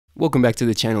Welcome back to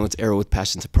the channel. It's Arrow with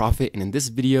Passion to Profit, and in this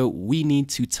video we need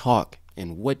to talk.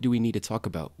 And what do we need to talk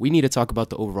about? We need to talk about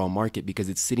the overall market because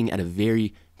it's sitting at a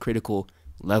very critical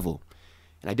level.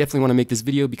 And I definitely want to make this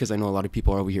video because I know a lot of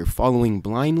people are over here following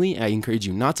blindly. I encourage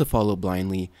you not to follow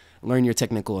blindly. Learn your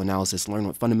technical analysis, learn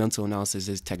what fundamental analysis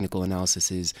is, technical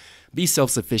analysis is. Be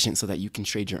self-sufficient so that you can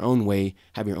trade your own way,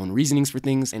 have your own reasonings for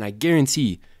things, and I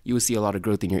guarantee you will see a lot of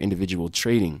growth in your individual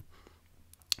trading.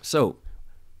 So,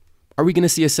 are we going to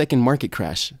see a second market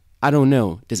crash? I don't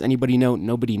know. Does anybody know?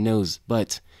 Nobody knows.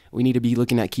 But we need to be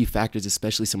looking at key factors,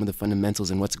 especially some of the fundamentals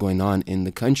and what's going on in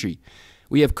the country.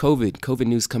 We have COVID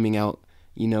news coming out.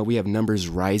 You know, we have numbers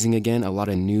rising again. A lot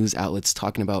of news outlets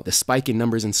talking about the spike in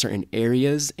numbers in certain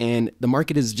areas. And the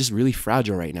market is just really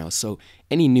fragile right now. So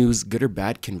any news, good or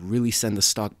bad, can really send the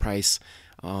stock price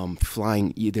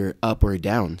flying either up or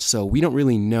down. So we don't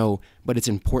really know, but it's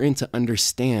important to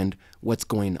understand what's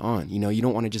going on. You know, you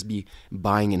don't want to just be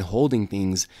buying and holding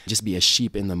things, just be a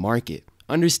sheep in the market.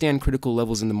 Understand critical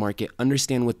levels in the market,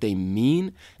 understand what they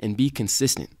mean, and be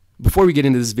consistent. Before we get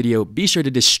into this video, be sure to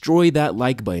destroy that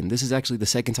like button. This is actually the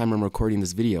second time I'm recording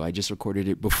this video. I just recorded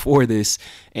it before this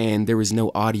and there was no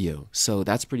audio. So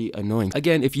that's pretty annoying.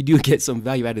 Again, if you do get some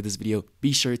value out of this video,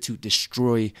 be sure to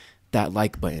destroy that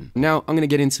like button. Now I'm going to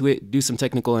get into it, do some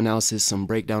technical analysis, some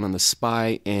breakdown on the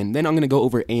SPY, and then I'm going to go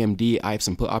over AMD. I have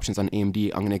some put options on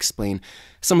AMD. I'm going to explain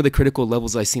some of the critical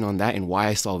levels I've seen on that and why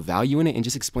I saw value in it and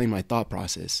just explain my thought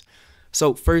process.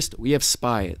 So first we have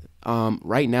SPY.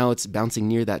 Right now it's bouncing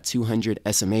near that 200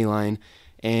 SMA line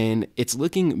and it's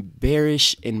looking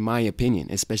bearish in my opinion,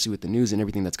 especially with the news and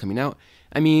everything that's coming out.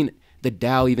 I mean, the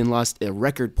Dow even lost a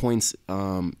record points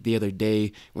the other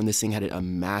day when this thing had a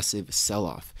massive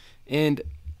sell-off. And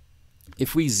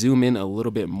if we zoom in a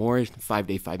little bit more,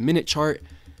 5-day, 5-minute chart,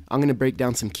 I'm going to break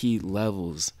down some key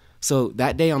levels. So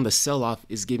that day on the sell-off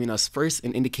is giving us first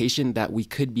an indication that we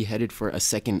could be headed for a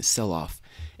second sell-off.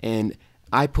 And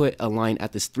I put a line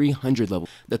at this 300 level.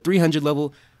 The 300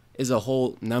 level is a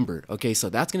whole number, okay? So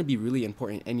that's going to be really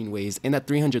important anyways, and that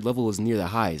 300 level is near the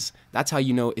highs. That's how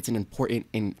you know it's an important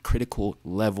and critical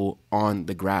level on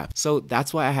the graph. So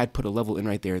that's why I had put a level in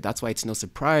right there. That's why it's no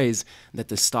surprise that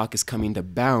the stock is coming to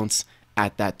bounce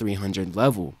at that 300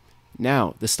 level.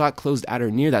 Now, the stock closed at or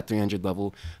near that 300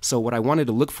 level, so what I wanted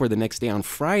to look for the next day on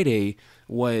Friday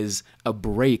was a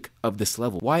break of this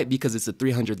level. Why? Because it's a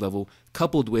 300 level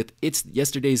coupled with it's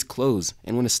yesterday's close.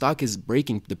 And when a stock is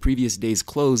breaking the previous day's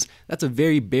close, that's a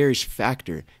very bearish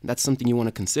factor. That's something you want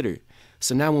to consider.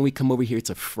 So now when we come over here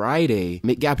to Friday,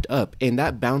 it gapped up and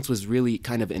that bounce was really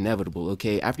kind of inevitable,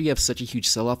 okay? After you have such a huge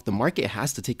sell-off, the market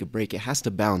has to take a break. It has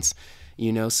to bounce,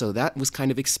 you know? So that was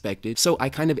kind of expected. So I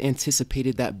kind of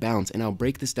anticipated that bounce, and I'll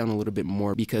break this down a little bit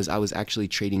more because I was actually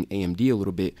trading AMD a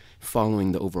little bit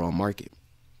following the overall market.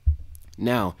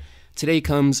 Now, today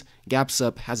comes, gaps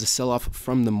up, has a sell-off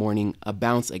from the morning, a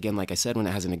bounce. Again, like I said, when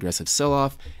it has an aggressive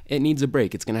sell-off, it needs a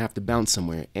break. It's going to have to bounce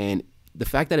somewhere. And the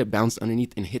fact that it bounced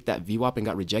underneath and hit that VWAP and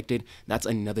got rejected, that's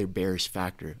another bearish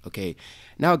factor, okay?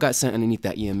 Now it got sent underneath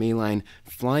that EMA line,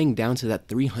 flying down to that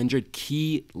 300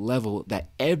 key level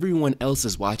that everyone else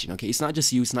is watching, okay? It's not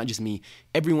just you, it's not just me.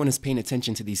 Everyone is paying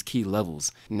attention to these key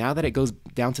levels. Now that it goes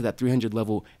down to that 300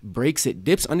 level, breaks it,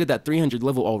 dips under that 300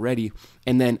 level already,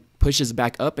 and then pushes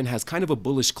back up and has kind of a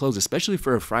bullish close, especially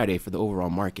for a Friday for the overall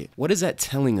market. What is that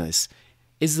telling us?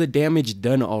 Is the damage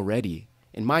done already?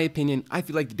 In my opinion, I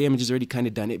feel like the damage is already kind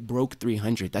of done. It broke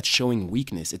 300. That's showing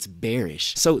weakness. It's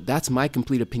bearish. So that's my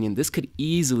complete opinion. This could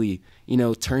easily, you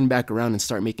know, turn back around and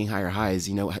start making higher highs,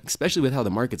 you know, especially with how the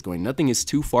market's going. Nothing is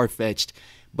too far-fetched,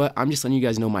 but I'm just letting you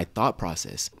guys know my thought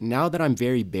process. Now that I'm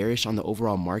very bearish on the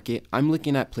overall market, I'm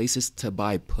looking at places to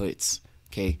buy puts,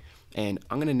 okay? And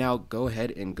I'm going to now go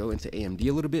ahead and go into AMD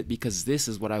a little bit because this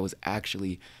is what I was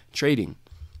actually trading.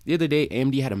 The other day,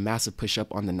 AMD had a massive push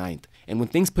up on the 9th. And when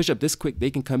things push up this quick, they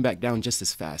can come back down just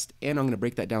as fast. And I'm going to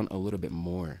break that down a little bit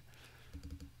more.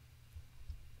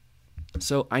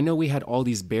 So I know we had all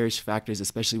these bearish factors,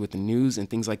 especially with the news and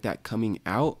things like that coming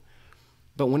out.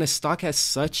 But when a stock has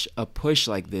such a push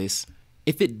like this,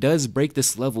 if it does break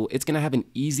this level, it's going to have an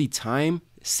easy time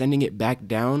sending it back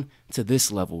down to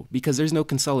this level because there's no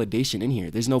consolidation in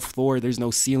here. There's no floor, there's no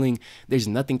ceiling, there's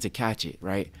nothing to catch it,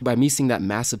 right? By me seeing that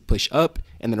massive push up,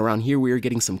 and then around here we were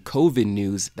getting some COVID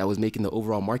news that was making the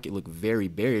overall market look very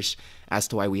bearish as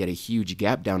to why we had a huge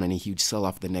gap down and a huge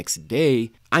sell-off the next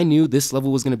day. I knew this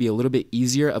level was going to be a little bit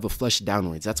easier of a flush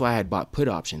downwards. That's why I had bought put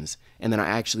options, and then I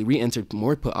actually re-entered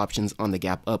more put options on the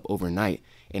gap up overnight.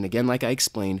 And again, like I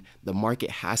explained, the market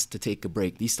has to take a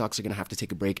break. These stocks are going to have to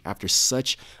take a break after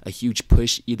such a huge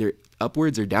push, either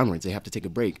upwards or downwards. They have to take a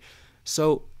break.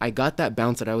 So I got that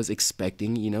bounce that I was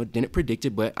expecting, you know, didn't predict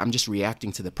it, but I'm just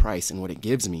reacting to the price and what it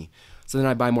gives me. So then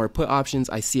I buy more put options.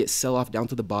 I see it sell off down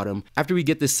to the bottom. After we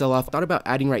get this sell off, I thought about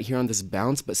adding right here on this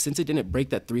bounce, but since it didn't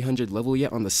break that 300 level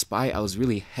yet on the SPY, I was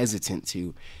really hesitant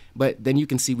to. But then you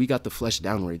can see we got the flush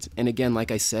downwards. And again,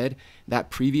 like I said, that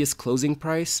previous closing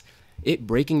price, it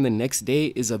breaking the next day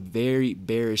is a very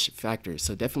bearish factor.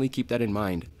 So definitely keep that in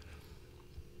mind.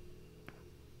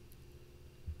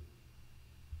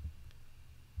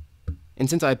 And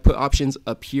since I put options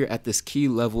up here at this key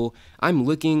level, I'm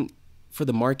looking for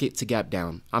the market to gap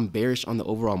down. I'm bearish on the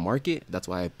overall market. That's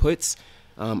why I puts.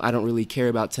 I don't really care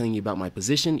about telling you about my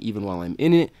position even while I'm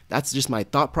in it. That's just my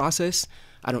thought process.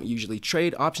 I don't usually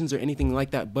trade options or anything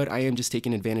like that, but I am just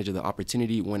taking advantage of the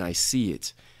opportunity when I see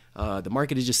it. The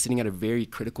market is just sitting at a very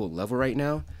critical level right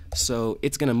now, so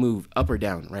it's going to move up or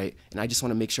down, right? And I just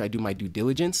want to make sure I do my due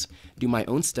diligence, do my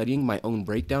own studying, my own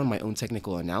breakdown, my own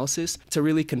technical analysis to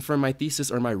really confirm my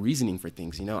thesis or my reasoning for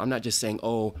things. You know, I'm not just saying,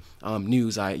 oh,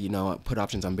 news, put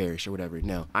options, I'm bearish or whatever.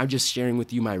 No, I'm just sharing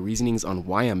with you my reasonings on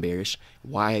why I'm bearish,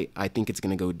 why I think it's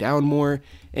going to go down more,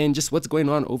 and just what's going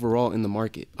on overall in the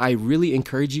market. I really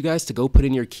encourage you guys to go put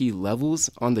in your key levels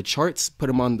on the charts, put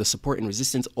them on the support and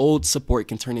resistance. Old support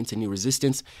can turn into new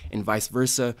resistance and vice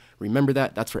versa. Remember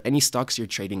that. That's for any stocks you're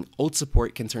trading. Old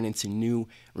support can turn into new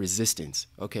resistance.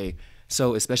 Okay.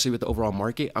 So especially with the overall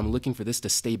market, I'm looking for this to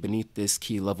stay beneath this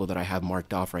key level that I have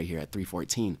marked off right here at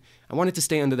 314. I want it to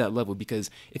stay under that level because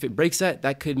if it breaks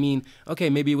that could mean, okay,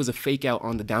 maybe it was a fake out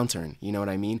on the downturn. You know what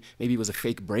I mean? Maybe it was a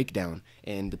fake breakdown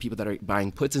and the people that are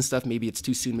buying puts and stuff, maybe it's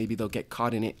too soon. Maybe they'll get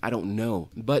caught in it. I don't know.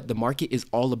 But the market is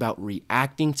all about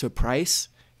reacting to price,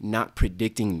 not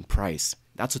predicting price.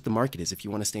 That's what the market is. If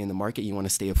you want to stay in the market, you want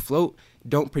to stay afloat,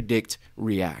 don't predict,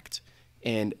 react.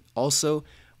 And also,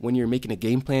 when you're making a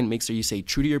game plan, make sure you stay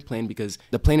true to your plan because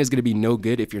the plan is going to be no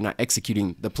good if you're not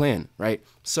executing the plan, right?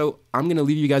 So I'm going to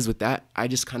leave you guys with that. I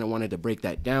just kind of wanted to break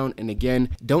that down. And again,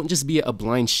 don't just be a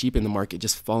blind sheep in the market,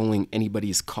 just following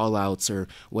anybody's call outs or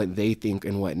what they think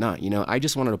and whatnot. You know, I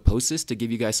just wanted to post this to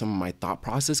give you guys some of my thought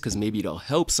process because maybe it'll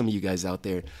help some of you guys out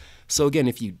there. So again,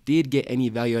 if you did get any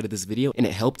value out of this video and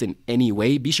it helped in any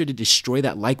way, be sure to destroy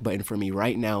that like button for me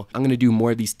right now. I'm going to do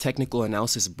more of these technical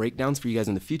analysis breakdowns for you guys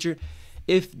in the future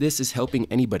if this is helping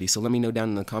anybody. So let me know down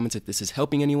in the comments if this is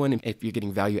helping anyone, if you're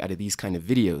getting value out of these kind of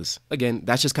videos. Again,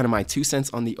 that's just kind of my 2 cents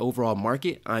on the overall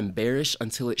market. I'm bearish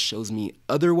until it shows me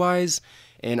otherwise.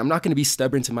 And I'm not going to be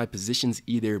stubborn to my positions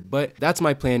either, but that's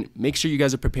my plan. Make sure you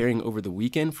guys are preparing over the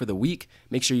weekend for the week.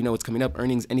 Make sure you know what's coming up,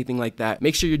 earnings, anything like that.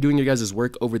 Make sure you're doing your guys'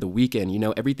 work over the weekend. You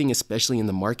know, everything, especially in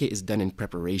the market, is done in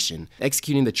preparation.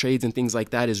 Executing the trades and things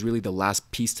like that is really the last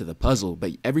piece to the puzzle,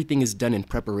 but everything is done in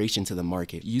preparation to the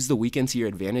market. Use the weekend to your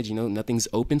advantage. You know, nothing's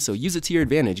open, so use it to your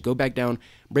advantage. Go back down,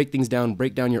 break things down,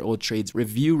 break down your old trades,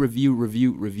 review.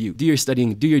 Do your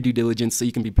studying, do your due diligence so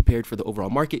you can be prepared for the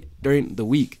overall market during the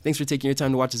week. Thanks for taking your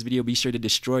time to watch this video. Be sure to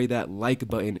destroy that like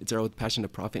button. It's our old passion to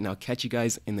profit, and I'll catch you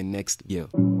guys in the next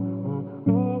video.